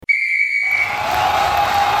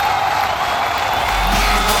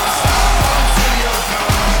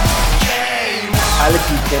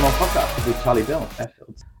Game On podcast with Charlie Bill,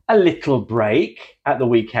 Fairfield. A little break at the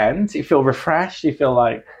weekend. Do you feel refreshed? Do you feel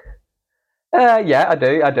like... Yeah,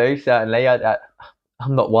 I do, certainly. I'm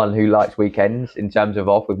not one who likes weekends in terms of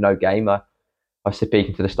off with no game. I was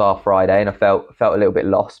speaking to the staff Friday and I felt a little bit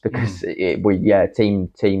lost because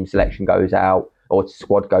team selection goes out, or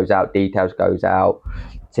squad goes out, details goes out,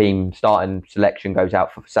 team starting selection goes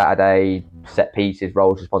out for Saturday, set pieces,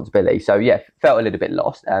 roles, responsibility. So yeah, felt a little bit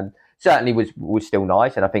lost. Certainly was still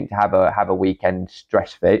nice, and I think to have a weekend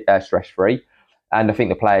stress free, and I think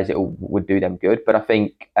the players would do them good. But I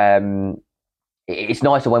think it's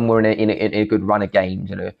nicer when we're in a good run of games.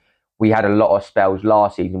 We had a lot of spells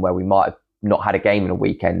last season where we might have not had a game in a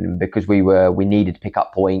weekend because we needed to pick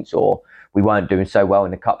up points, or we weren't doing so well in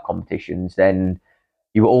the cup competitions. Then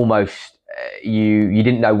you were almost you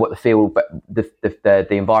didn't know what the field, but the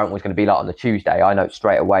environment was going to be like on the Tuesday. I know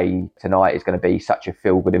straight away tonight is going to be such a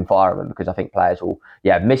feel good environment because I think players will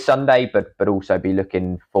miss Sunday, but also be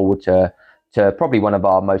looking forward to probably one of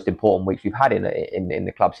our most important weeks we've had in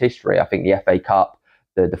the club's history. I think the FA Cup,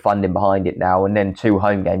 the funding behind it now, and then 2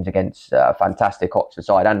 home games against fantastic Oxford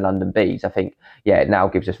side and London Bees. I think it now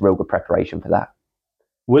gives us real good preparation for that.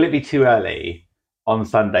 Will it be too early on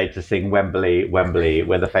Sunday to sing Wembley, Wembley,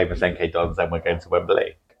 we're the famous MK Dons and we're going to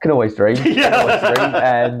Wembley? Can always dream.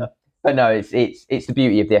 But no, it's the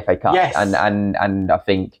beauty of the FA Cup. Yes. And I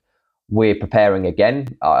think we're preparing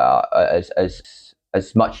again as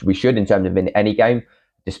much as we should in terms of in any game,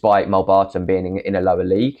 despite Mulbarton being in a lower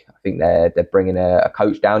league. I think they're bringing a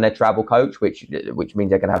coach down, their travel coach, which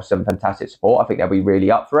means they're going to have some fantastic support. I think they'll be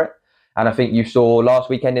really up for it. And I think you saw last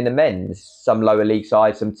weekend in the men's, some lower league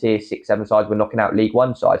sides, some tier 6, 7 sides were knocking out League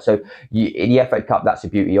One sides. So in the FA Cup, that's the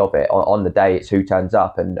beauty of it. On the day, it's who turns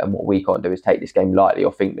up. And what we can't do is take this game lightly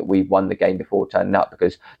or think that we've won the game before turning up,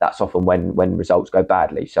 because that's often when results go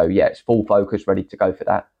badly. So yeah, it's full focus, ready to go for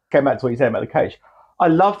that. Going back to what you said about the coach, I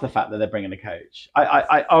love the fact that they're bringing a coach.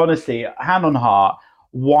 I honestly, hand on heart,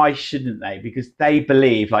 why shouldn't they? Because they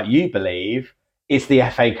believe, like you believe, it's the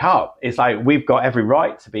FA Cup. It's like we've got every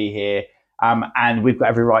right to be here, and we've got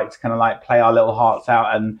every right to kind of like play our little hearts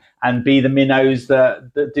out and be the minnows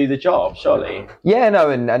that do the job, surely. Yeah, no,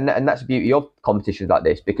 and that's the beauty of competitions like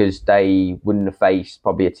this, because they wouldn't have faced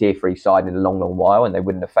probably a tier 3 side in a long, long while, and they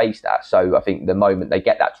wouldn't have faced that. So I think the moment they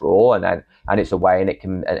get that draw and it's away, and it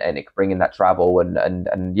can bring in that travel,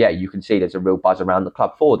 and you can see there's a real buzz around the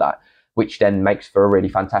club for that, which then makes for a really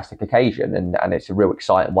fantastic occasion, and it's a real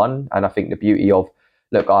exciting one. And I think the beauty of,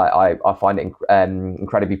 look, I find it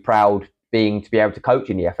incredibly proud to be able to coach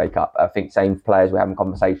in the FA Cup. I think same players we're having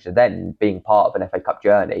conversations then, being part of an FA Cup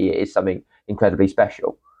journey is something incredibly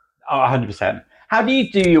special. Oh, 100%. How do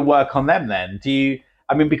you do your work on them then?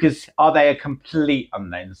 Because are they a complete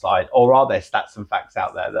unknown side, or are there stats and facts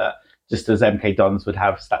out there that, just as MK Dons would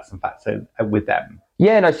have stats and facts with them?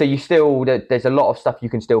 Yeah, no, so there's a lot of stuff you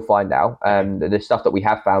can still find out. The stuff that we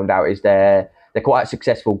have found out is they're quite a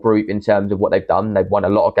successful group in terms of what they've done. They've won a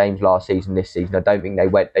lot of games last season, this season. I don't think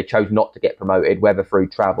they chose not to get promoted, whether through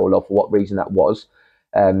travel or for what reason that was.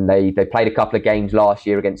 They played a couple of games last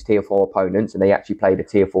year against tier 4 opponents, and they actually played a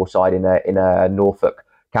tier 4 side in a Norfolk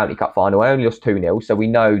County Cup final. I only lost 2-0, so we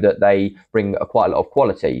know that they bring quite a lot of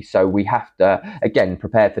quality. So we have to, again,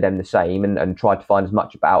 prepare for them the same and try to find as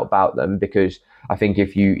much about them, because I think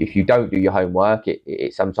if you don't do your homework,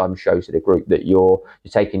 it sometimes shows to the group that you're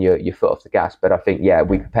taking your foot off the gas. But I think,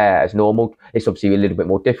 we prepare as normal. It's obviously a little bit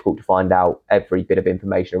more difficult to find out every bit of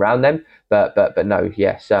information around them, but no,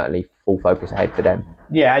 certainly full focus ahead for them.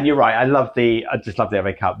 Yeah, and you're right. I just love the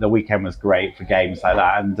FA Cup. The weekend was great for games like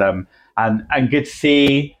that, and good to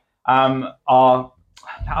see our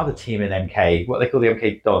other team in MK, what they call the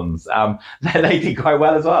MK Dons. They did quite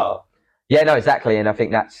well as well. Yeah, no, exactly, and I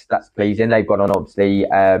think that's pleasing. They've gone on obviously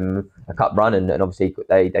a cup run, and obviously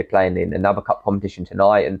they play in another cup competition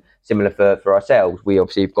tonight, and similar for ourselves. We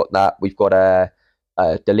obviously have got that. We've got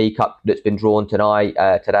the League Cup that's been drawn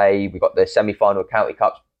today. We've got the semi-final County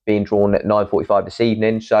Cups being drawn at 9:45 this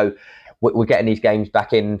evening. So we're getting these games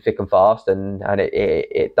back in thick and fast, and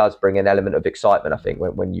it does bring an element of excitement, I think,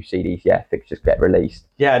 when you see these fixtures get released.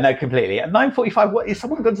 Yeah, no, completely. At 9:45, what is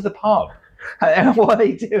someone gone to the pub? What are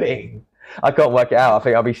they doing? I can't work it out. I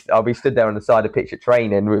think I'll be stood there on the side of the pitch at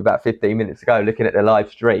training with about 15 minutes to go, looking at the live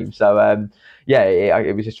stream. So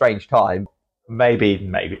it was a strange time. Maybe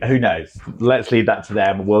who knows? Let's leave that to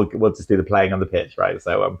them. We'll just do the playing on the pitch, right?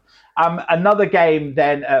 So another game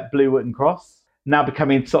then at Blue Wootton Cross, now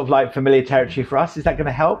becoming sort of like familiar territory for us. Is that going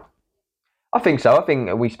to help? I think so. I think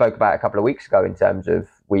we spoke about it a couple of weeks ago in terms of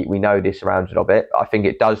we know the surroundings of it. I think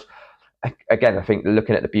it does. Again, I think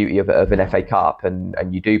looking at the beauty of an FA Cup,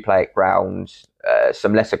 and you do play at grounds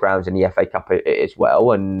some lesser grounds in the FA Cup as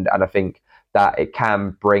well, and I think that it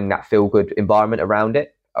can bring that feel good environment around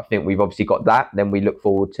it. I think we've obviously got that. Then we look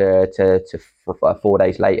forward to 4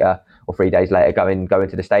 days later or 3 days later going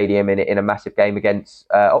to the stadium in a massive game against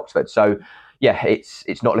Oxford. So yeah,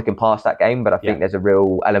 it's not looking past that game, but I think there's a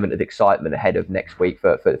real element of excitement ahead of next week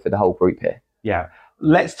for the whole group here. Yeah.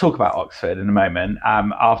 Let's talk about Oxford in a moment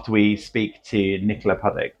after we speak to Nicola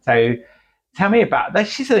Puddock. So tell me about that.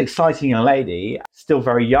 She's an exciting young lady, still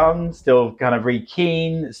very young, still kind of really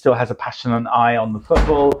keen, still has a passionate eye on the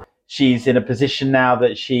football. She's in a position now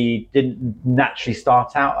that she didn't naturally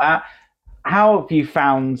start out at. How have you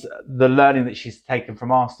found the learning that she's taken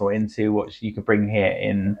from Arsenal into what you could bring here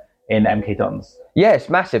in MK Dons? Yeah, it's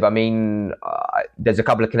massive. I mean, there's a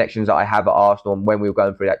couple of connections that I have at Arsenal, and when we were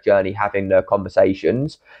going through that journey, having the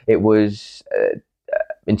conversations, it was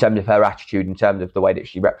in terms of her attitude, in terms of the way that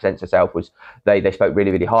she represents herself, was they spoke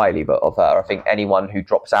really, really highly of her. I think anyone who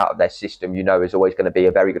drops out of their system, is always going to be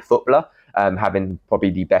a very good footballer. Having probably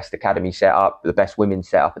the best academy set up, the best women's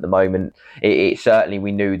set up at the moment, it certainly,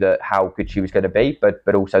 we knew that how good she was going to be,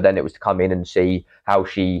 but also then it was to come in and see how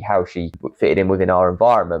she fitted in within our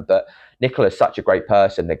environment. But Nicola's such a great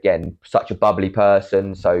person, again, such a bubbly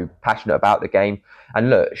person, so passionate about the game. And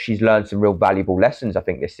look, she's learned some real valuable lessons, I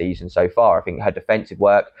think, this season so far. I think her defensive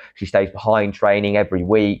work, she stays behind training every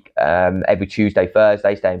week, every Tuesday,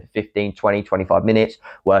 Thursday, staying for 15, 20, 25 minutes,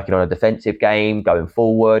 working on a defensive game, going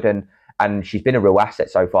forward. And she's been a real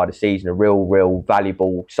asset so far this season, a real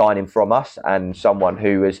valuable signing from us, and someone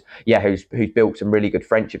who's built some really good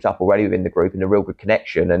friendships up already within the group and a real good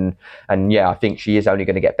connection. And I think she is only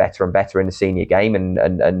going to get better and better in the senior game and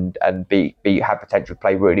have potential to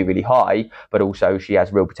play really, really high, but also she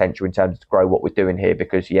has real potential in terms of to grow what we're doing here,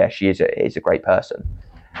 because she is a great person.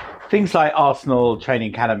 Things like Arsenal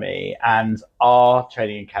Training Academy and our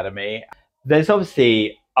Training Academy, there's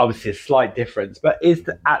obviously a slight difference, but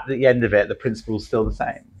at the end of it, the principle's still the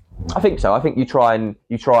same? I think so. I think you try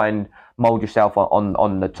and mould yourself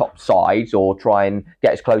on the top sides, or try and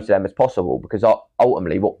get as close to them as possible, because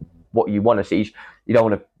ultimately what you want to see is, you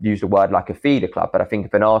don't want to use the word like a feeder club, but I think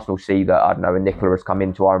if an Arsenal see that, I don't know, and Nicola has come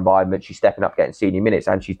into our environment, she's stepping up, getting senior minutes,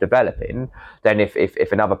 and she's developing, then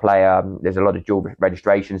if another player, there's a lot of dual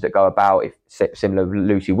registrations that go about, similar to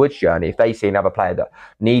Lucy Wood's journey, if they see another player that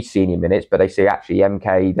needs senior minutes, but they see actually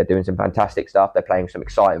MK, they're doing some fantastic stuff, they're playing some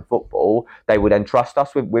exciting football, they would then trust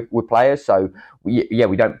us with players. So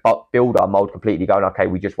we don't build our mould completely going, okay,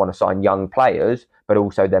 we just want to sign young players, but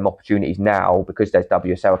also them opportunities now, because there's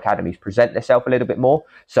WSL academies, present themselves a little bit more.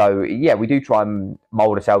 So we do try and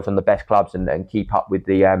mould ourselves on the best clubs and keep up with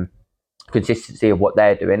the consistency of what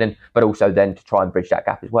they're doing, but also then to try and bridge that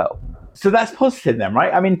gap as well. So that's positive then,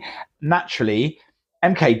 right? I mean, naturally,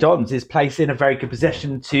 MK Dons is placed in a very good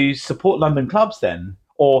position to support London clubs then,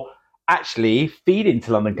 or actually feed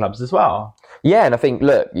into London clubs as well. Yeah, and I think,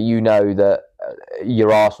 look, that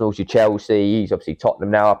your Arsenals, your Chelsea's, obviously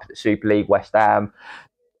Tottenham now up at the Super League, West Ham.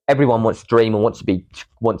 Everyone wants to dream and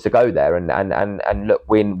wants to go there, and look,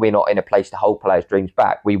 we're not in a place to hold players' dreams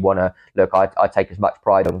back. We want to look. I take as much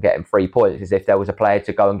pride on getting 3 points as if there was a player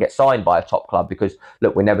to go and get signed by a top club, because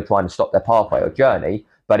look, we're never trying to stop their pathway or journey.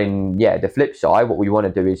 But in the flip side, what we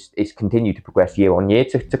want to do is continue to progress year on year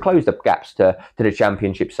to close the gaps to the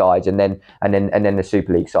Championship sides and then the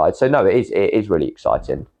Super League side. So no, it is really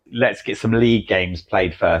exciting. Let's get some league games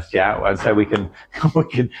played first, and so we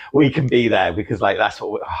can be there, because that's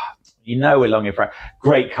what we're longing for.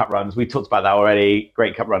 Great cup runs. We talked about that already.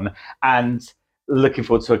 Great cup run, and looking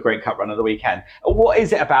forward to a great cup run at the weekend. What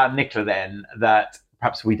is it about Nicola then that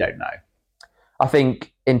perhaps we don't know? I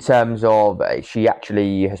think in terms of she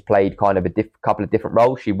actually has played kind of a couple of different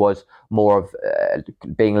roles. She was more of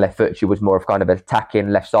being left foot. She was more of kind of an attacking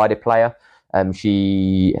left-sided player.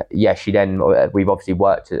 She then, we've obviously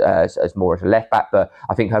worked as more as a left back, but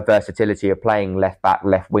I think her versatility of playing left back,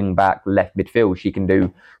 left wing back, left midfield, she can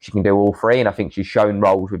do all three, and I think she's shown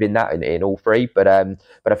roles within that in all three. But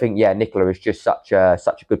I think Nicola is just such a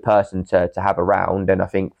good person to have around, and I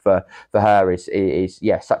think for her is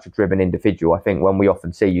such a driven individual. I think when we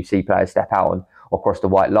often see players step out or cross the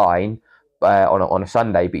white line on a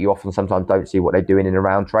Sunday, but you often sometimes don't see what they're doing in and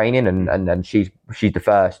around training, and she's the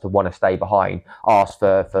first to want to stay behind, ask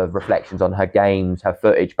for reflections on her games, her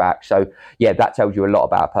footage back. So that tells you a lot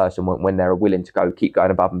about a person when they're willing to keep going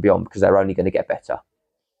above and beyond, because they're only going to get better.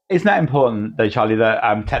 Isn't that important though, Charlie, that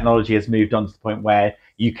technology has moved on to the point where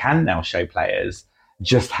you can now show players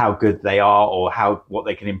just how good they are or what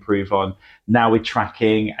they can improve on now with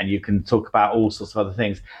tracking, and you can talk about all sorts of other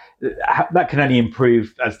things that can only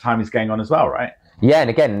improve as time is going on as well, right? Yeah,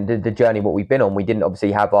 and again, the journey what we've been on, we didn't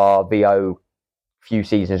obviously have our VO few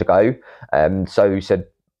seasons ago. So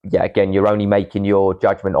yeah, again, you're only making your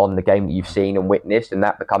judgment on the game that you've seen and witnessed, and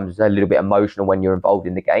that becomes a little bit emotional when you're involved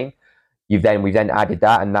in the game. We've then added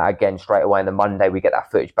that, and that again straight away on the Monday we get that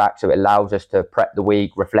footage back, so it allows us to prep the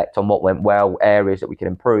week, reflect on what went well, areas that we can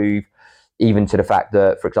improve, even to the fact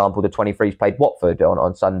that, for example, the 23s played Watford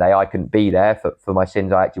on Sunday. I couldn't be there for my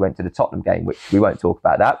sins. I actually went to the Tottenham game, which we won't talk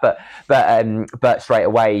about that. But straight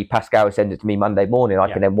away, Pascal sends it to me Monday morning.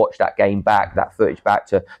 I can then watch that game back, that footage back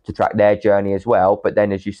to track their journey as well. But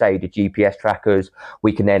then, as you say, the GPS trackers,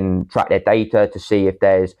 we can then track their data to see if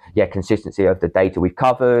there's consistency of the data we've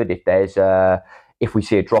covered, if there's if we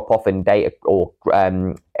see a drop off in data or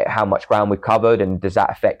how much ground we've covered, and does that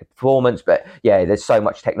affect the performance? But yeah, there's so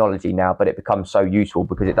much technology now, but it becomes so useful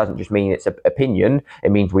because it doesn't just mean it's an opinion.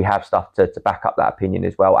 It means we have stuff to back up that opinion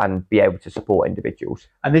as well and be able to support individuals.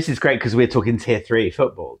 And this is great because we're talking tier 3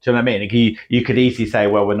 football. Do you know what I mean? Like you could easily say,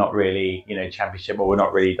 well, we're not really, Championship, or we're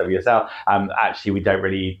not really WSL. Actually, we don't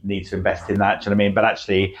really need to invest in that. Do you know what I mean? But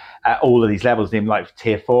actually, at all of these levels, even like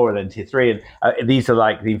tier 4 and then tier 3, and these are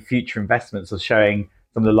like the future investments of showing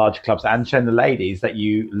some of the larger clubs and showing the ladies that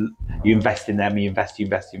you invest in them, you invest.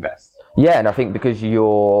 Yeah, and I think because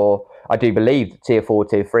I do believe that tier 4,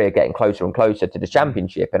 tier 3 are getting closer and closer to the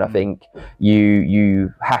Championship, and I think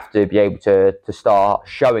you have to be able to start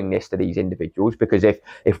showing this to these individuals, because if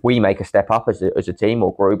we make a step up as a team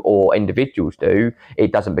or group, or individuals do,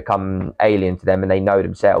 it doesn't become alien to them, and they know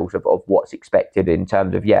themselves of what's expected in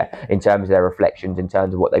terms of their reflections, in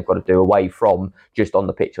terms of what they've got to do away from just on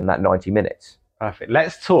the pitch on that 90 minutes. Perfect.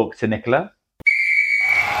 Let's talk to Nicola.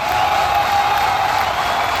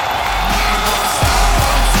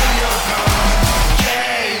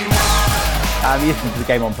 You listen to the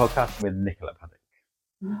Game On podcast with Nicola Paddock.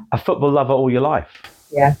 A football lover all your life?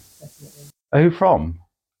 Yeah, definitely. Who from?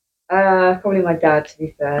 Probably my dad, to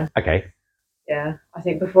be fair. Okay. Yeah, I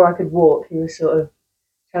think before I could walk, he was sort of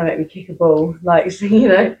trying to make me kick a ball,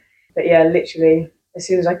 But yeah, literally, as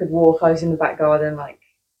soon as I could walk, I was in the back garden,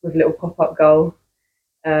 with a little pop-up goal.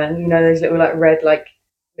 And, those little, red,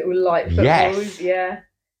 little light footballs. Yes. Yeah.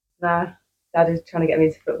 Nah, Dad is trying to get me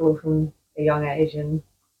into football from a young age, and,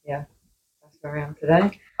 yeah, that's where I am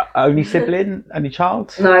today. Only sibling? Only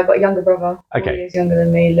child? No, I've got a younger brother. Okay. 4 years younger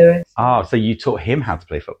than me, Lewis. Oh, so you taught him how to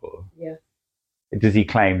play football? Yeah. Does he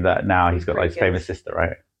claim that now he's got his famous sister,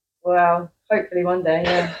 right? Well, hopefully one day,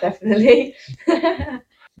 yeah, definitely.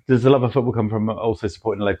 Does the love of football come from also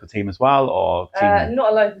supporting a local team as well, or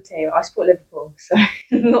not a local team? I support Liverpool, so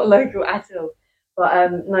not local at all.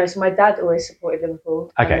 But no, so my dad always supported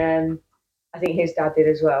Liverpool, okay. And I think his dad did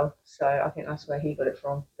as well. So I think that's where he got it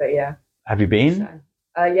from. But yeah. Have you been?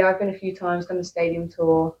 So, yeah, I've been a few times. Done the stadium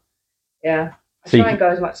tour. Yeah, I try and go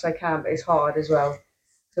as much as I can, but it's hard as well.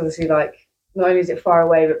 So obviously, not only is it far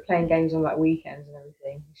away, but playing games on weekends and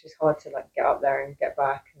everything, it's just hard to get up there and get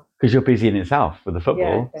back. Because you're busy in itself with the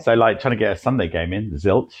football. Yeah, so trying to get a Sunday game in,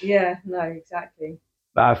 zilch. Yeah, no, exactly.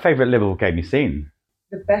 Favourite Liverpool game you've seen?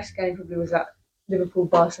 The best game probably was that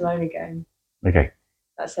Liverpool-Barcelona game. Okay.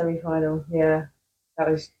 That semi-final, yeah.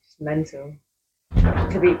 That was just mental.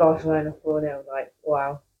 To beat Barcelona 4-0,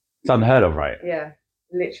 wow. It's unheard of, right? Yeah,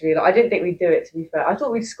 literally. I didn't think we'd do it, to be fair. I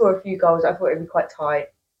thought we'd score a few goals. I thought it'd be quite tight.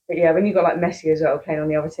 But yeah, when you've got Messi as well playing on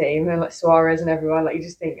the other team, and Suarez and everyone, you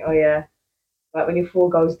just think, oh yeah, when you're 4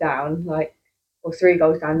 goals down, or 3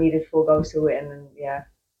 goals down, needed 4 goals to win, and yeah,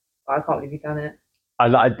 I can't believe you've done it.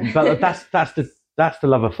 But that's the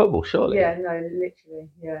love of football, surely. Yeah, no, literally,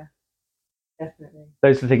 yeah, definitely.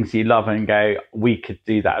 Those are the things you love and go, we could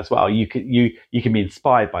do that as well. You can be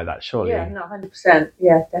inspired by that, surely. Yeah, no, 100%.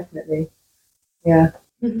 Yeah, definitely. Yeah.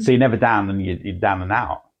 So you're never down and you're down and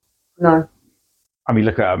out. No. I mean,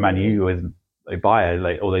 look at Man U with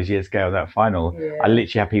Bayer, all those years ago in that final. Yeah. I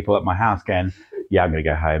literally had people at my house going, yeah, I'm going to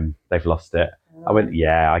go home. They've lost it. Oh. I went,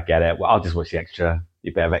 yeah, I get it. Well, I'll just watch the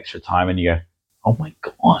bit of extra time. And you go, oh my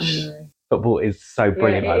gosh. Yeah. Football is so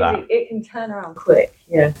brilliant that. It can turn around quick.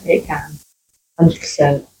 Yeah, it can.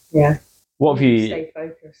 100%. Yeah. What have you... Stay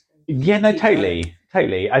focused. Yeah, no, totally.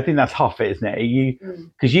 I think that's half it, isn't it?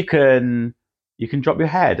 Because you can drop your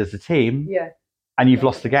head as a team. Yeah. And you've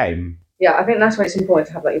lost the game. Yeah, I think that's why it's important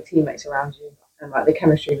to have your teammates around you, and the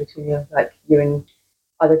chemistry between you, you and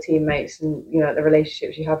other teammates, and the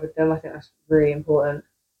relationships you have with them. I think that's really important,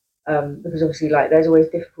 because obviously there's always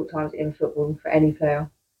difficult times in football for any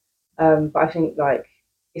player, but I think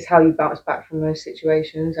it's how you bounce back from those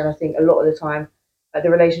situations. And I think a lot of the time, the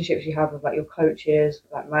relationships you have with your coaches,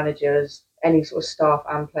 managers, any sort of staff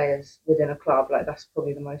and players within a club, that's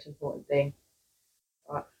probably the most important thing.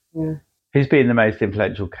 But, yeah. Who's been the most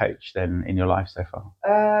influential coach then in your life so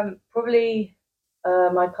far? Probably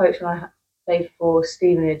my coach when I played for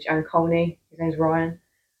Stevenage and Colney. His name's Ryan.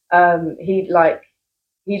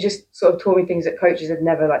 He just sort of taught me things that coaches had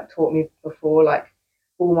never like taught me before, like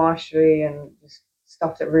ball mastery and just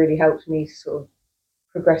stuff that really helped me to sort of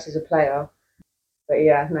progress as a player. But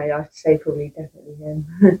yeah, no, I'd say probably definitely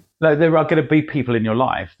him. No, there are going to be people in your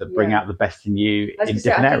life that bring out the best in you in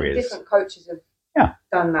different areas. Different coaches have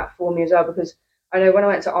done that for me as well, because I know when I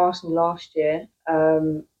went to Arsenal last year,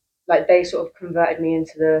 like they sort of converted me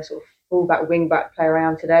into the sort of fullback, wing-back player I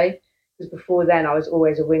am today. Because before then, I was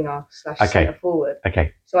always a winger / centre forward.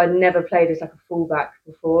 Okay. So I'd never played as like a fullback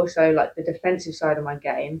before. So like the defensive side of my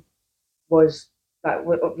game was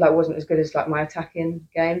wasn't as good as like my attacking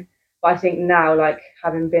game. But I think now, like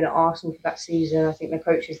having been at Arsenal for that season, I think the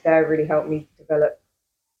coaches there really helped me develop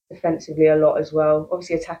defensively a lot as well.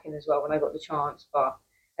 Obviously attacking as well when I got the chance. And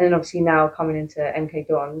then obviously now coming into MK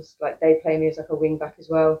Dons, like they play me as like a wing back as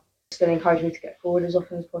well. Still encourage me to get forward as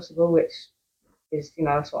often as possible, which is,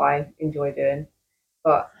 that's what I enjoy doing.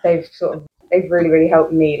 But they've really, really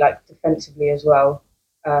helped me like defensively as well,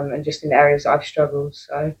 and just in the areas that I've struggled.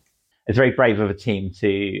 So it's very brave of a team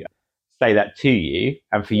to say that to you,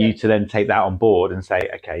 and for you to then take that on board and say,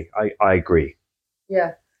 okay, I agree.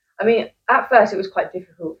 Yeah, I mean, at first it was quite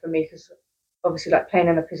difficult for me because obviously like playing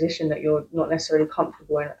in a position that you're not necessarily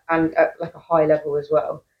comfortable in, and at like a high level as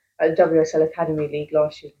well. At the WSL Academy League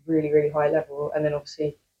last year, really, really high level, and then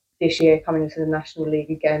obviously this year coming into the National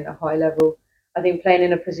League again at high level. I think playing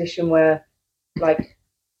in a position where like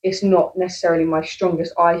it's not necessarily my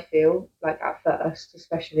strongest, I feel like at first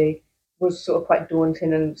especially, was sort of quite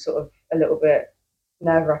daunting and sort of a little bit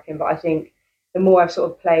nerve-wracking. But I think the more I've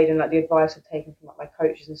sort of played and like the advice I've taken from like my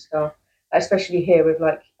coaches and stuff, especially here with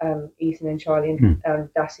like Ethan and Charlie and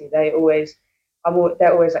Dassie, they're always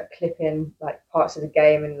like clipping like parts of the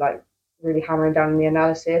game and like really hammering down on the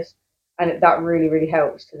analysis. And that really, really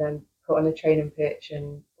helps to then put on the training pitch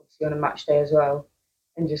and obviously on a match day as well,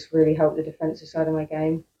 and just really help the defensive side of my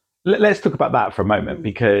game. Let's talk about that for a moment,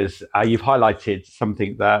 because you've highlighted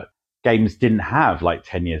something that games didn't have like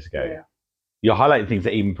 10 years ago. Yeah. You're highlighting things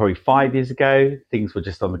that even probably 5 years ago, things were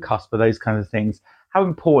just on the cusp of those kinds of things. How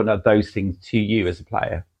important are those things to you as a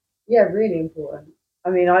player? Yeah, really important.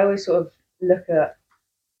 I mean, I always sort of look at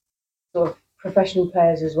sort of professional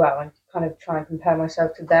players as well and kind of try and compare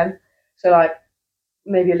myself to them. So like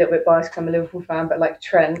maybe a little bit biased because I'm a Liverpool fan, but like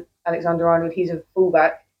Trent Alexander-Arnold, he's a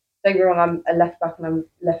fullback. Don't get me wrong, I'm a left back and I'm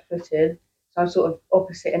left-footed, so I'm sort of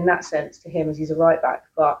opposite in that sense to him, as he's a right back.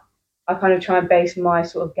 But I kind of try and base my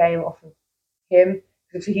sort of game off of him,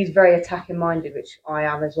 because he's very attacking minded, which I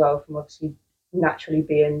am as well, from obviously naturally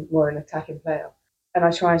being more an attacking player. And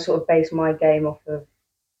I try and sort of base my game off of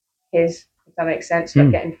his, if that makes sense,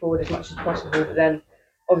 like getting forward as much as possible. But then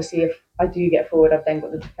obviously if I do get forward, I've then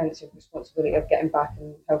got the defensive responsibility of getting back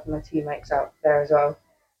and helping my teammates out there as well.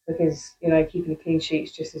 Because, keeping a clean sheet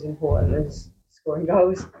is just as important as scoring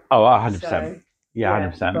goals. Oh, 100%. So,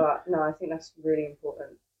 yeah, 100%. But no, I think that's really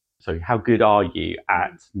important. So how good are you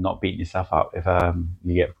at not beating yourself up if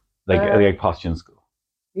they go past you in school?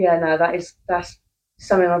 Yeah, no, that's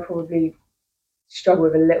something I probably struggle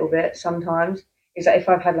with a little bit sometimes. Is that I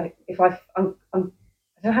don't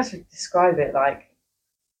know how to describe it. Like,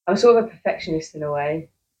 I'm sort of a perfectionist in a way,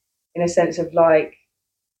 in a sense of like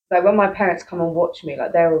when my parents come and watch me,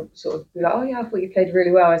 like they'll sort of be like, "Oh yeah, I thought you played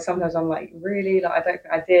really well," and sometimes I'm like, "Really? Like I don't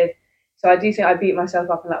think I did." So I do think I beat myself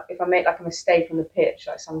up, and like if I make like a mistake on the pitch,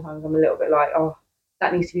 like sometimes I'm a little bit like, "Oh,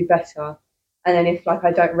 that needs to be better." And then if like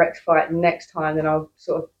I don't rectify it next time, then I'll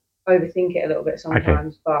sort of overthink it a little bit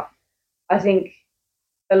sometimes. Okay. But I think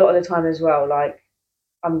a lot of the time as well, like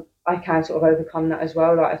I can sort of overcome that as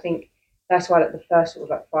well. Like I think that's why like the first sort of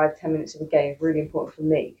like 5-10 minutes of a game is really important for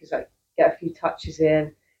me, because like get a few touches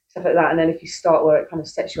in, stuff like that, and then if you start well, it kind of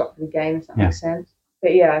sets you up for the game, if that makes sense.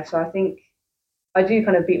 But yeah, so I think I do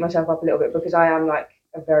kind of beat myself up a little bit, because I am like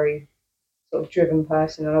a very sort of driven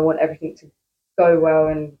person and I want everything to go well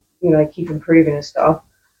and keep improving and stuff.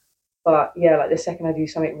 But yeah, like the second I do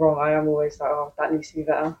something wrong, I am always like, "Oh, that needs to be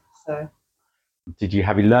better." So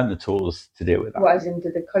have you learned the tools to deal with that? What, as in,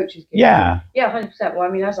 did the coaches give Yeah. You? Yeah, 100%. Well, I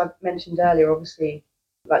mean, as I mentioned earlier, obviously,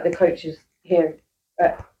 like the coaches here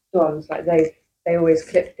at Dons, like they always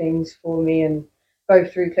clip things for me and go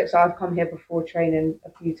through clips. I've come here before training a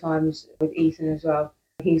few times with Ethan as well.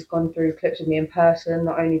 He's gone through clips with me in person,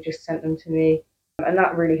 not only just sent them to me. And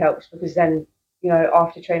that really helps, because then,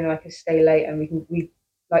 after training, I can stay late and we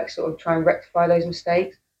like sort of try and rectify those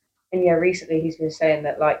mistakes. And yeah, recently he's been saying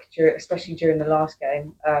that like especially during the last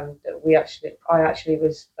game, that I actually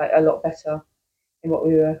was like a lot better in what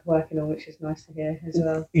we were working on, which is nice to hear as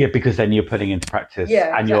well. Yeah, because then you're putting into practice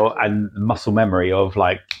and muscle memory of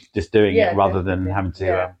like just doing Yeah, it rather than definitely. having to.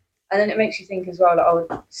 Yeah. And then it makes you think as well, like,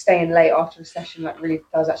 oh, staying late after a session like really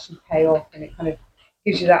does actually pay off, and it kind of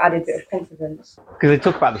gives you that added bit of confidence. Because they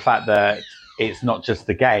talk about the fact that it's not just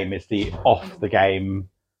the game; it's the off the game.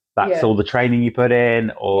 That's all the training you put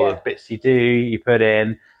in, or bits you do, you put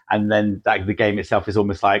in, and then like the game itself is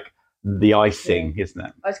almost like the icing, isn't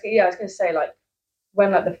it? I was going to say, like,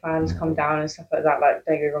 when like the fans come down and stuff like that, like,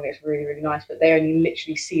 don't get me wrong, it's really, really nice, but they only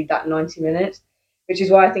literally see that 90 minutes, which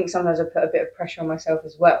is why I think sometimes I put a bit of pressure on myself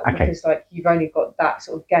as well, because like you've only got that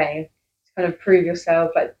sort of game to kind of prove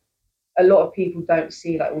yourself. Like, a lot of people don't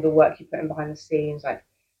see like all the work you put in behind the scenes, like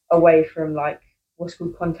away from like what's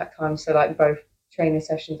called contact time, so like both training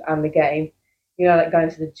sessions and the game, you know, like going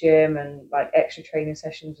to the gym and like extra training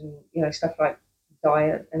sessions and, you know, stuff like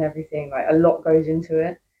diet and everything. Like, a lot goes into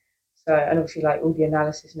it. So, and obviously like all the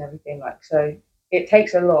analysis and everything, like, so it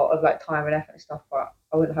takes a lot of like time and effort and stuff, but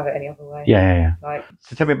I wouldn't have it any other way. Yeah. Like,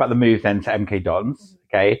 so tell me about the move then to MK Dons,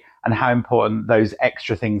 okay, and how important those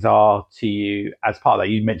extra things are to you as part of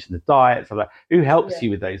that. You mentioned the diet, so like, who helps you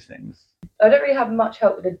with those things? I don't really have much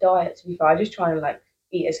help with the diet, to be fair. I just try and like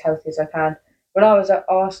eat as healthy as I can. When I was at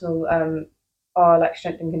Arsenal, our like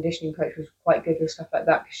strength and conditioning coach was quite good with stuff like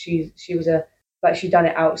that, because she was she'd done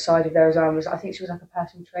it outside of there as well. I think she was like a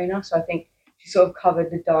personal trainer, so I think she sort of covered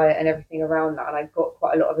the diet and everything around that, and I got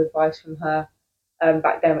quite a lot of advice from her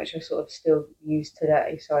back then, which I sort of still use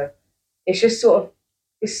today. So it's just sort of,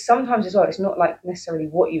 it's sometimes as well, it's not like necessarily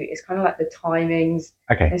what you eat, it's kind of like the timings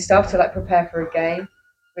and stuff to like prepare for a game,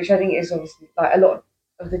 which I think is obviously like a lot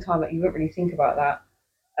of the time like you wouldn't really think about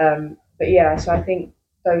that. But yeah, so I think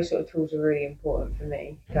those sort of tools are really important for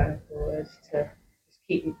me going forward to just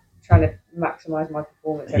keep trying to maximise my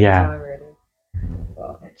performance every time, really.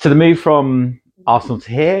 But, so the move from Arsenal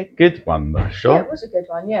to here, good one, sure. Yeah, it was a good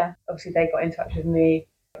one, yeah. Obviously, they got in touch with me,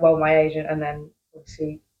 well, my agent, and then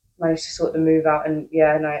obviously managed to sort the move out. And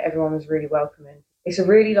yeah, no, everyone was really welcoming. It's a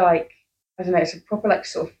really like, I don't know, it's a proper like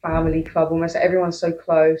sort of family club almost. Like, everyone's so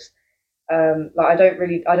close. Like I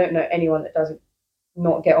don't know anyone that doesn't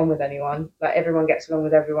not get on with anyone. Like, everyone gets along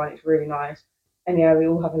with everyone. It's really nice. And yeah, we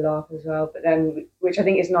all have a laugh as well. But then, which I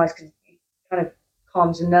think is nice because it kind of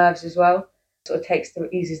calms the nerves as well. Sort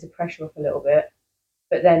of eases the pressure off a little bit.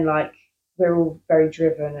 But then, like, we're all very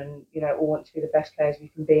driven and, you know, all want to be the best players we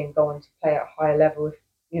can be and go on to play at a higher level, if,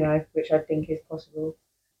 you know, which I think is possible,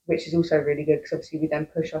 which is also really good because obviously we then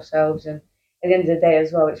push ourselves. And at the end of the day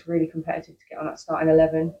as well, it's really competitive to get on that starting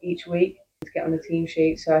 11 each week, to get on the team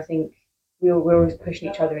sheet. So I think we're always pushing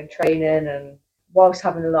each other in training and whilst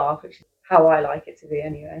having a laugh, which is how I like it to be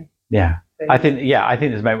anyway. Yeah. So, I think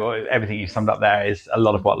there's a moment where everything you've summed up there is a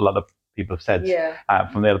lot of what a lot of people have said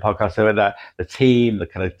from the other podcasts. So the team, the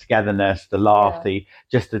kind of togetherness, the laugh, the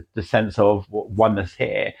sense of oneness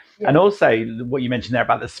here. And also what you mentioned there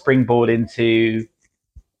about the springboard into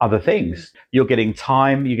other things. You're getting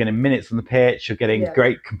time, you're getting minutes on the pitch, you're getting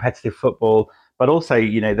great competitive football, but also,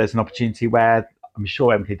 you know, there's an opportunity where I'm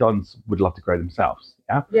sure MK Dons would love to grow themselves.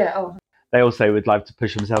 Yeah. Oh. They also would like to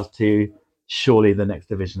push themselves to surely the next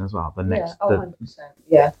division as well. 100%.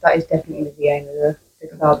 Yeah, that is definitely the aim of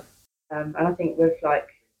the club. And I think with like,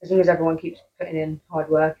 as long as everyone keeps putting in hard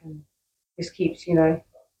work and just keeps, you know,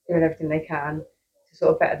 doing everything they can to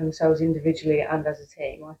sort of better themselves individually and as a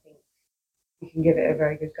team, I think we can give it a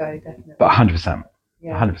very good go, definitely. But 100%.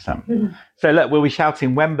 Yeah. 100%. So look, we'll be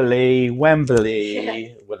shouting Wembley with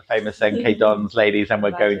the famous MK Dons ladies, and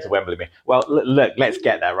we're going to Wembley. Well, look, let's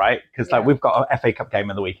get there, right? Because like we've got an FA Cup game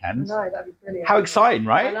on the weekend. No, that'd be brilliant. How exciting,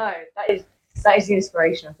 right? I know, that is the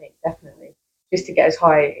inspiration, I think, definitely. Just to get as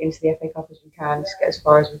high into the FA Cup as we can, just get as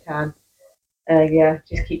far as we can.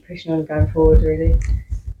 Just keep pushing on and going forward, really.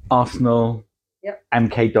 Arsenal,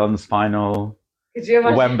 MK Dons final,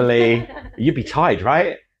 Wembley. You'd be tied,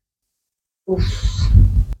 right? Oof.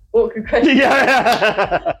 Awkward question.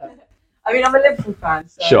 Yeah. I mean, I'm a Liverpool fan.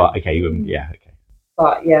 So. Sure. Okay. Okay.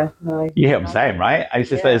 But yeah, no. You hear what I'm saying, right? It's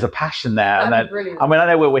just there's a passion there, and brilliant. I mean, I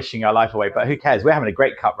know we're wishing our life away, but who cares? We're having a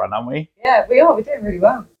great cup run, aren't we? Yeah, we are. We're doing really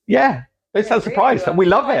well. Yeah. It's a surprise. Really well. We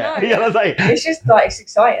love it. Yeah, that's like. It's just like it's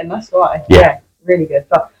exciting. That's why. Yeah, really good.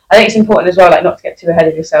 But I think it's important as well, like not to get too ahead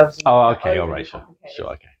of yourselves. Okay. All right. Sure.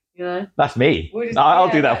 Okay. You know. That's me. I'll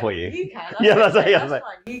do that for you. You can. That's fine.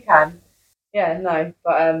 You can. Yeah. No.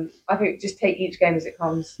 But I think just take each game as it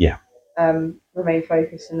comes. Yeah. Remain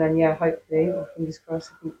focused, and then hopefully, fingers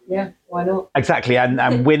crossed. I think, why not? Exactly.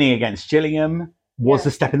 And winning against Gillingham was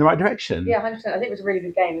a step in the right direction. Yeah, 100%. I think it was a really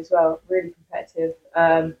good game as well. Really competitive.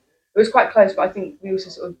 It was quite close, but I think we also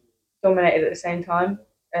sort of dominated at the same time,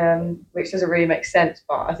 which doesn't really make sense.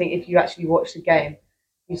 But I think if you actually watch the game,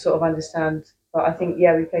 you sort of understand. But I think,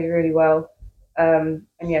 we played really well.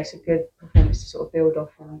 And yeah, it's a good performance to sort of build off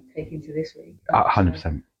and take into this week.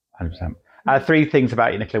 100%. 100%. 3 things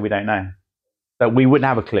about you, Nicola, we don't know. That we wouldn't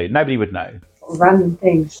have a clue. Nobody would know. Random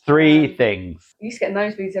things. 3 things. I used to get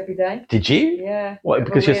nosebleeds every day. Did you? Yeah. What,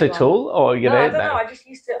 because you're so tall? Or, you know? I don't know. I just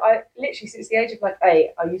used to, literally since the age of like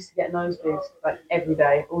 8, I used to get nosebleeds like every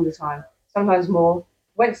day, all the time. Sometimes more.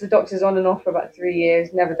 Went to the doctors on and off for about 3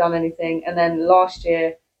 years, never done anything. And then last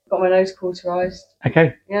year, got my nose cauterised.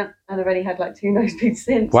 Okay. Yeah. And I've only had like 2 nosebleeds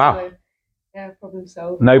since. Wow. So, yeah, problem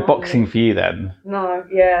solved. No boxing for you then? No,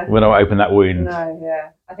 yeah. When I open that wound? No, yeah.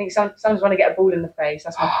 I think sometimes when I get a ball in the face,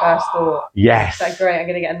 that's my first thought. Yes. It's like, great, I'm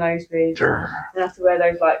going to get a nosebleed. And I have to wear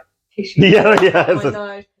those like tissues Yeah. on my nose.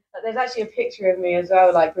 Like, there's actually a picture of me as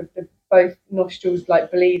well, like with both nostrils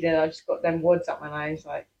like bleeding. I just got them wads up my nose.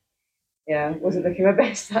 Like, yeah, wasn't looking my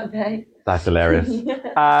best that day. That's hilarious.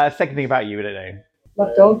 Second thing about you, we don't know.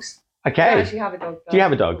 Love dogs. Okay. I don't actually have a dog. Do you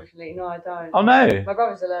have a dog? No, I don't. Oh, no. My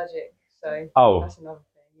brother's allergic, so that's another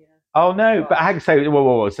thing, yeah. Oh, no. But hang so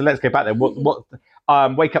whoa. So let's go back there.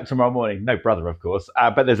 What wake up tomorrow morning. No brother, of course.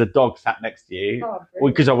 But there's a dog sat next to you. Oh,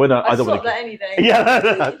 because I don't want to. That any day.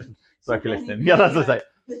 Yeah. Sorry for listening. Yeah, that's what I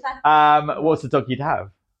say. What's the dog you'd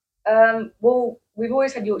have? Well, we've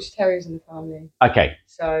always had Yorkshire Terriers in the family. Okay.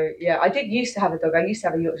 So yeah, I did used to have a dog. I used to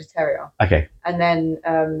have a Yorkshire Terrier. Okay. And then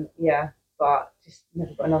but just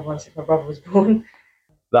never got another one since my brother was born.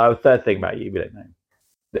 The third thing about you, we don't know.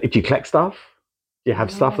 Do you collect stuff? Do you have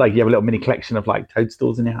stuff like you have a little mini collection of like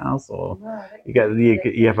toadstools in your house, or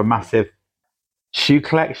you have a massive shoe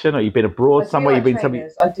collection, or you've been abroad somewhere? You've been somewhere.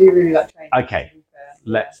 I do really like trainers. Okay,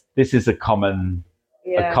 This is a common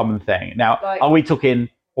thing. Now, are we talking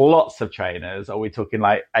lots of trainers? Or are we talking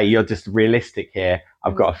like, hey, you're just realistic here?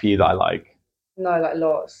 I've got a few that I like. No, like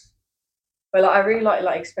lots. But like, I really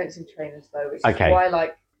like expensive trainers though, which is why I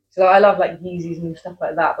like. So I love like Yeezys and stuff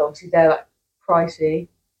like that, but obviously they're like pricey.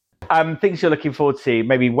 Things you're looking forward to,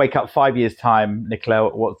 maybe wake up 5 years' time,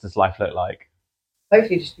 Nicola, what does life look like?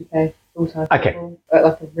 Hopefully just be playing full-time football at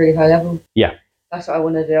like a really high level. Yeah. That's what I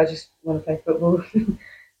want to do. I just want to play football.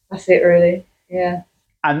 That's it really. Yeah.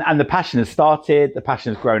 And the passion has started, the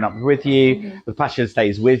passion has grown up with you, the passion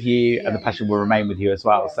stays with you, and the passion will remain with you as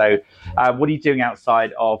well. So what are you doing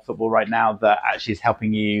outside of football right now that actually is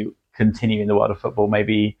helping you continue in the world of football,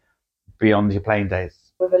 maybe beyond your playing days?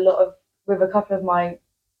 With a couple of my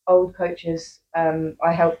old coaches,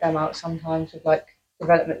 I help them out sometimes with like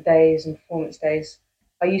development days and performance days.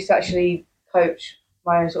 I used to actually coach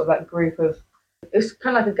my own sort of like group of, it was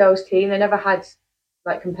kind of like a girls' team. They never had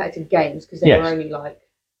like competitive games because they were only like,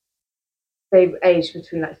 they aged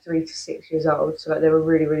between like 3 to 6 years old, so like they were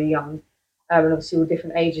really, really young, and obviously all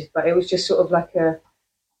different ages. But it was just sort of like a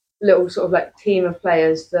little sort of like team of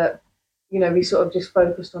players that, you know, we sort of just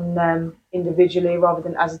focused on them individually rather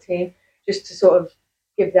than as a team, just to sort of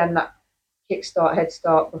give them that head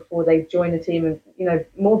start before they join the team, and you know,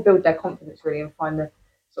 more build their confidence really and find the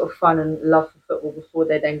sort of fun and love for football before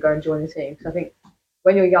they then go and join the team. Because I think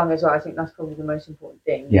when you're young as well, I think that's probably the most important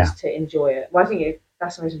thing, is to enjoy it. Well, I think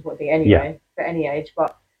that's the most important thing anyway, for any age.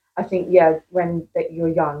 But I think, when you're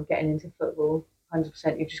young, getting into football,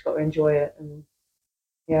 100%, you've just got to enjoy it. And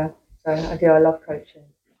so I love coaching.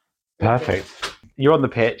 Perfect. You're on the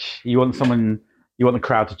pitch. You want the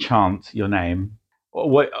crowd to chant your name.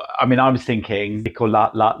 What? I mean, I was thinking, Nicola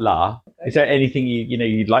la la. Is there anything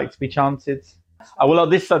you'd like to be chanted? Well,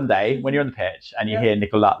 this Sunday when you're on the pitch and you hear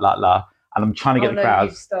Nicola la la, and I'm trying to get the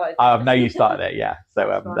crowd. I know you started it, yeah.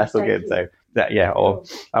 So that's all good. So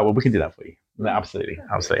well, we can do that for you. No, absolutely.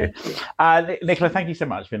 Nicola, thank you so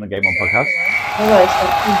much for being on Game On podcast. No worries,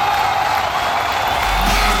 thank you.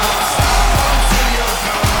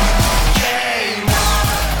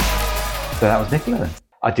 So that was Nicola then.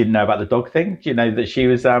 I didn't know about the dog thing. Do you know that she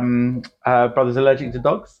was her brother's allergic to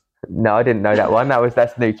dogs? No, I didn't know that one.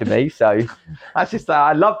 That's new to me. So that's just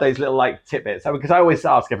I love those little like tidbits because I always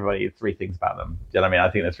ask everybody 3 things about them. Do you know what I mean?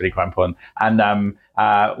 I think that's really quite important. And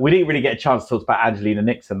we didn't really get a chance to talk about Angelina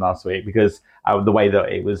Nixon last week because the way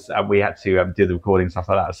that it was, we had to do the recording and stuff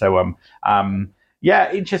like that. So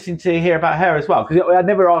interesting to hear about her as well because I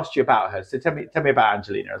never asked you about her. So tell me about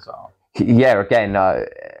Angelina as well. Yeah, again.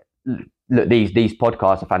 Look, these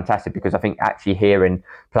podcasts are fantastic because I think actually hearing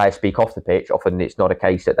players speak off the pitch, often it's not a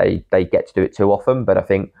case that they get to do it too often. But I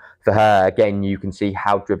think for her, again, you can see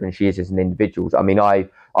how driven she is as an individual. I mean, I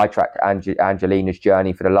tracked Angelina's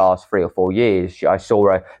journey for the last 3 or 4 years. I saw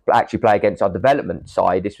her actually play against our development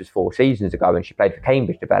side. This was 4 seasons ago, and she played for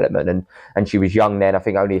Cambridge Development. And she was young then, I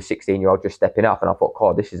think only a 16-year-old just stepping up. And I thought,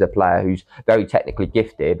 God, this is a player who's very technically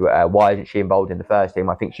gifted. Why isn't she involved in the first team?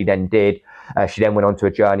 I think she then did. She then went on to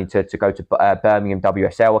a journey to go to Birmingham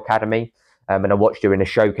WSL Academy. and I watched her in a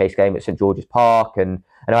showcase game at St George's Park, and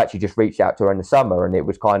I actually just reached out to her in the summer, and it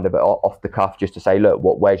was kind of off the cuff just to say, look,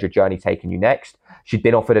 where's your journey taking you next? She'd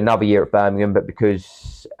been offered another year at Birmingham, but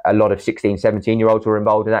because a lot of 16, 17-year-olds were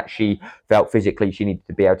involved in that, she felt physically she needed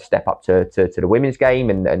to be able to step up to the women's game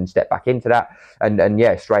and step back into that. And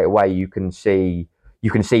yeah, straight away you can see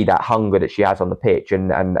that hunger that she has on the pitch,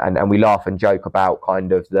 and we laugh and joke about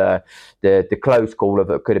kind of the close call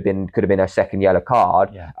of it could have been her second yellow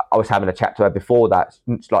card. Yeah. I was having a chat to her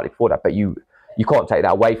slightly before that, but you can't take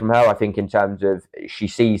that away from her. I think in terms of she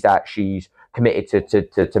sees that she's committed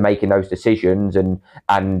to making those decisions, and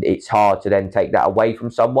it's hard to then take that away from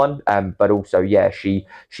someone. But also, yeah, she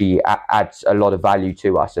adds a lot of value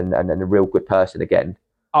to us, and a real good person again.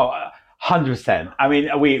 Oh, 100%. I mean,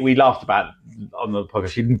 we laughed about on the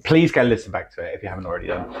podcast. Please go listen back to it if you haven't already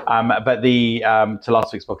done. But to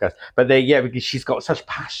last week's podcast. But because she's got such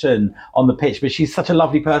passion on the pitch, but she's such a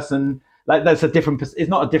lovely person. Like it's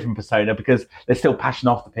not a different persona because there's still passion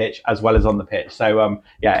off the pitch as well as on the pitch. So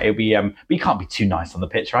it'll be. But you can't be too nice on the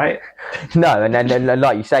pitch, right? No, and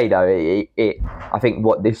like you say though, I think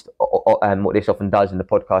what this often does, and the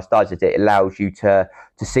podcast does, is it allows you to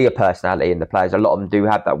see a personality in the players. A lot of them do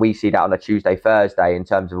have that. We see that on a Tuesday, Thursday in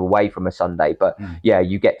terms of away from a Sunday. But yeah,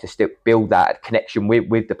 you get to still build that connection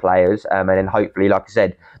with the players, and then hopefully, like I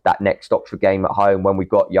said, that next Oxford game at home when we've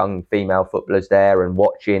got young female footballers there and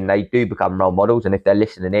watching, they do become role models. And if they're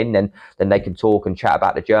listening in, then they can talk and chat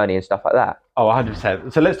about the journey and stuff like that. Oh,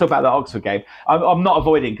 100%. So let's talk about the Oxford game. I'm not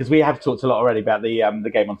avoiding, because we have talked a lot already about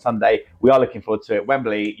the game on Sunday. We are looking forward to it.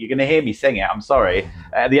 Wembley, you're going to hear me sing it. I'm sorry.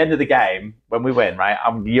 At the end of the game, when we win, right,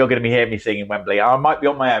 you're going to be hearing me singing Wembley. I might be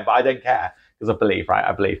on my own, but I don't care because I believe, right?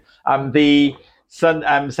 I believe. So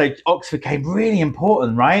Oxford game, really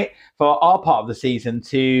important, right, for our part of the season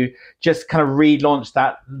to just kind of relaunch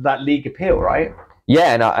that league appeal, right?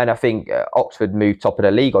 Yeah, and I think Oxford moved top of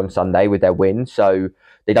the league on Sunday with their win, so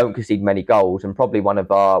they don't concede many goals, and probably one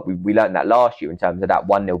of we learned that last year in terms of that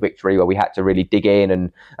 1-0 victory where we had to really dig in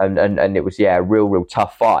and it was a real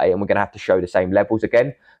tough fight, and we're going to have to show the same levels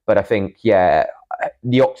again. But I think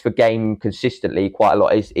the Oxford game consistently quite a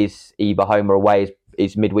lot is either home or away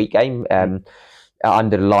is midweek game.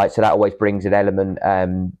 Under the lights, so that always brings an element.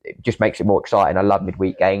 It just makes it more exciting. I love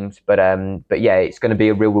midweek games, but yeah, it's going to be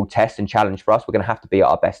a real test and challenge for us. We're going to have to be at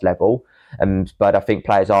our best level, but I think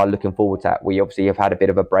players are looking forward to that. We obviously have had a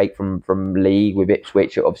bit of a break from league with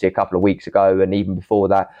Ipswich, obviously a couple of weeks ago, and even before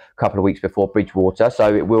that, a couple of weeks before Bridgewater.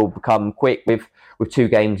 So it will become quick with 2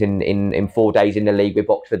 games in 4 days in the league with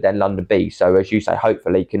Oxford, then London B. So as you say,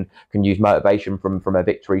 hopefully can use motivation from a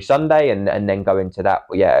victory Sunday and then go into that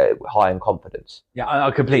high in confidence. Yeah,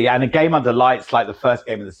 I completely. And a game under lights, like the first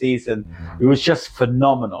game of the season, it was just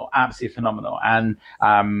phenomenal, absolutely phenomenal. And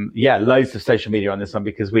loads of social media on this one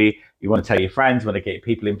because you want to tell your friends, you want to get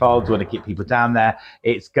people involved, you want to keep people down there.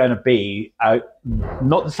 It's going to be,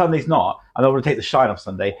 not that Sunday's not, I don't want to take the shine off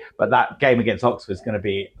Sunday, but that game against Oxford is going to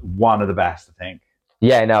be one of the best, I think.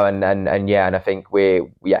 Yeah, no, and I think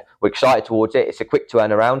we're excited towards it. It's a quick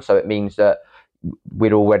turnaround, so it means that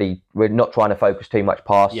we're not trying to focus too much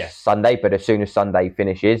past Sunday, but as soon as Sunday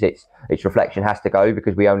finishes, its reflection has to go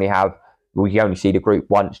because we only see the group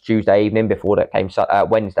once Tuesday evening before that came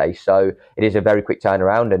Wednesday. So it is a very quick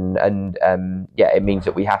turnaround, and it means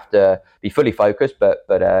that we have to be fully focused. But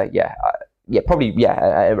probably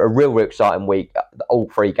a real exciting week. All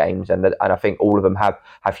 3 games, and I think all of them have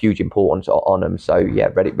huge importance on them. So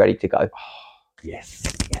ready to go. Yes.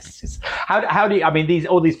 How do you, I mean,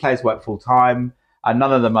 all these players work full time, and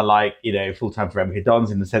none of them are like full time for MK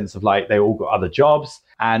Dons in the sense of like they all got other jobs.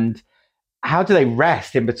 And how do they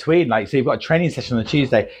rest in between? Like, so you've got a training session on a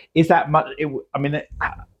Tuesday. Is that much? I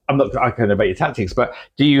don't know about your tactics, but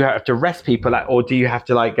do you have to rest people, or do you have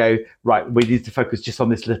to like go right? We need to focus just on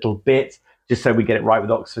this little bit, just so we get it right with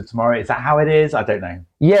Oxford tomorrow. Is that how it is? I don't know.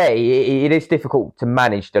 Yeah, it is difficult to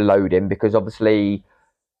manage the loading because obviously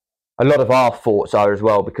a lot of our thoughts are as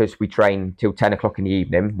well, because we train till 10 o'clock in the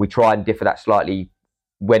evening. We try and differ that slightly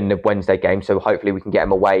when the Wednesday game, so hopefully we can get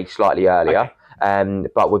them away slightly earlier. Okay.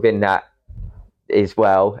 But within that as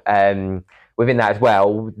well,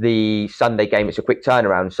 the Sunday game, it's a quick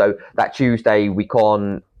turnaround. So that Tuesday we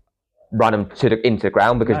can't run them into the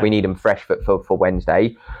ground because we need them fresh for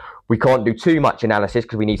Wednesday. We can't do too much analysis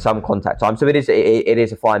because we need some contact time. So it is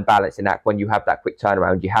a fine balance in that when you have that quick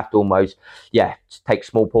turnaround, you have to almost take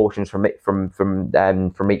small portions from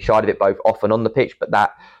each side of it, both off and on the pitch. But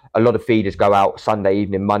that a lot of feeders go out Sunday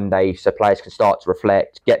evening, Monday, so players can start to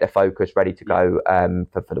reflect, get their focus ready to go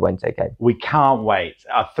for the Wednesday game. We can't wait.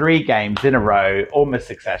 3 games in a row, almost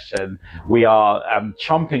succession. We are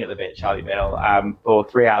chomping at the bit, Charlie Bill, for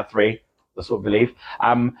 3 out of 3. That's what we believe.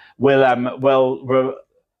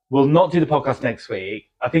 We'll not do the podcast next week.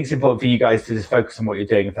 I think it's important for you guys to just focus on what you're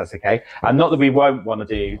doing, if that's okay. And not that we won't want to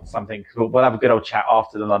do something, because we'll have a good old chat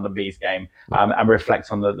after the London Bees game and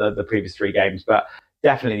reflect on the previous 3 games. But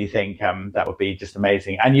definitely think that would be just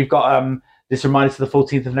amazing. And you've got this reminds us of the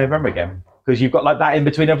 14th of November again, because you've got like that in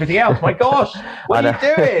between everything else. My gosh, what are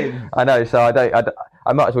you doing? I know, so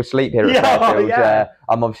I might as well sleep here at Fairfield.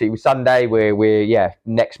 I'm obviously with Sunday. We're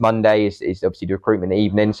next Monday is obviously the recruitment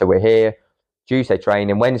evening, so we're here. Tuesday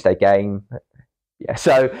training, Wednesday game. Yeah,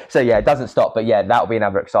 so yeah, it doesn't stop. But yeah, that'll be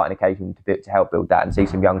another exciting occasion to help build that and see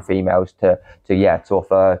some young females to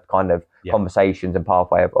offer kind of conversations and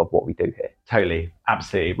pathway of what we do here. Totally,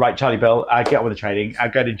 absolutely right, Charlie Bill. Get on with the training.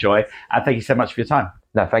 Go and enjoy. And thank you so much for your time.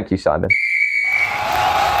 No, thank you, Simon.